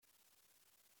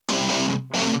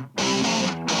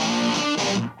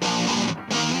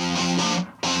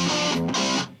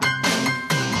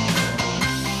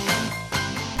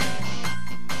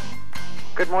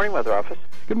morning, Weather Office.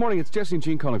 Good morning. It's Jesse and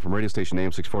Gene calling from radio station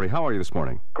AM 640. How are you this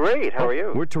morning? Great. How are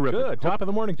you? We're terrific. Good. Top of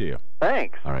the morning to you.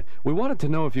 Thanks. All right. We wanted to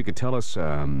know if you could tell us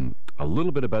a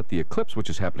little bit about the eclipse, which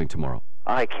is happening tomorrow.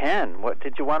 I can. What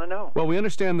did you want to know? Well, we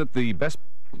understand that the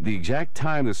exact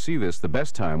time to see this, the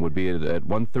best time would be at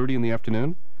 1:30 in the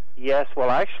afternoon? Yes. Well,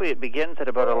 actually, it begins at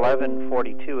about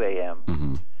 11:42 a.m.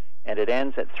 Mm-hmm. and it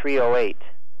ends at 3:08.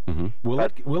 Mm-hmm.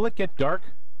 Will it get dark?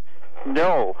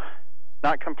 No,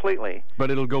 not completely.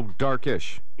 But it'll go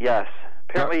darkish. Yes.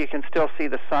 Apparently, you can still see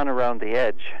the sun around the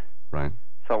edge. Right.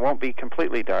 So it won't be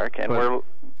completely dark. And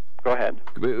Go ahead.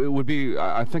 It would be,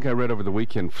 I think I read over the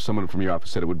weekend, someone from your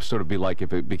office said it would sort of be like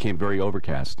if it became very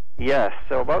overcast. Yes.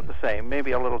 So about the same.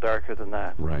 Maybe a little darker than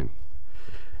that. Right.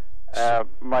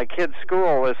 My kids'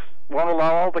 school won't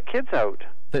allow all the kids out.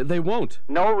 They won't.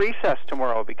 No recess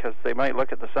tomorrow because they might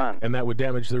look at the sun. And that would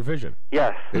damage their vision.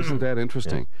 Yes. Isn't that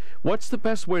interesting? Yeah. What's the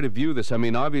best way to view this? I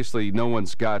mean, obviously, no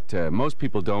one's got, most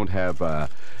people don't have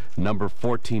number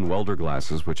 14 welder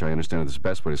glasses, which I understand is the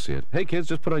best way to see it. Hey, kids,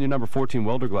 just put on your number 14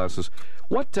 welder glasses.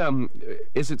 What,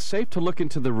 is it safe to look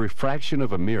into the refraction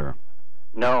of a mirror?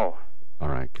 No. All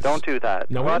right. Don't do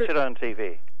that. No, watch it on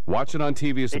TV. Watch it on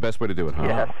TV is the best way to do it, huh?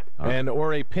 Yes. And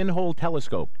or a pinhole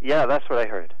telescope. Yeah, that's what I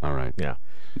heard. All right. Yeah.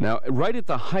 Now, right at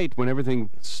the height when everything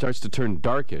starts to turn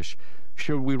darkish,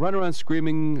 should we run around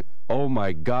screaming, "Oh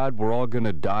my God, we're all going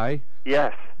to die"?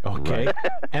 Yes. Okay. Right.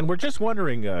 And we're just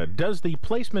wondering, does the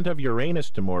placement of Uranus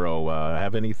tomorrow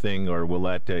have anything, or will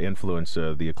that influence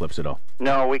the eclipse at all?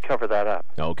 No, we cover that up.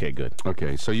 Okay, good.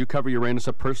 Okay, so you cover Uranus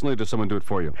up personally, or does someone do it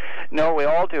for you? No, we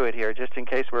all do it here, just in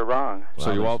case we're wrong. So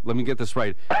well, you all, let me get this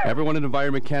right. Everyone in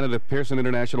Environment Canada, Pearson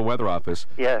International Weather Office,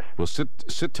 yes, will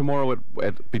sit tomorrow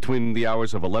at between the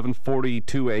hours of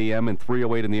 11:42 a.m. and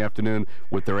 3:08 in the afternoon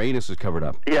with their anuses covered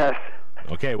up. Yes.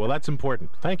 Okay, well, that's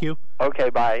important. Thank you. Okay,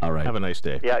 bye. All right. Have a nice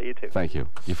day. Yeah, you too. Thank you.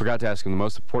 You forgot to ask him the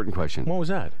most important question. What was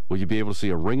that? Will you be able to see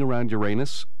a ring around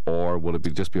Uranus, or will it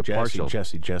just be a partial?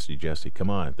 Jesse,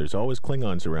 come on. There's always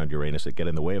Klingons around Uranus that get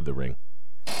in the way of the ring.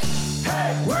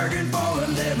 Hey, working for a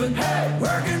living. Hey,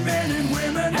 working men and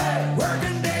women. Hey,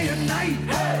 working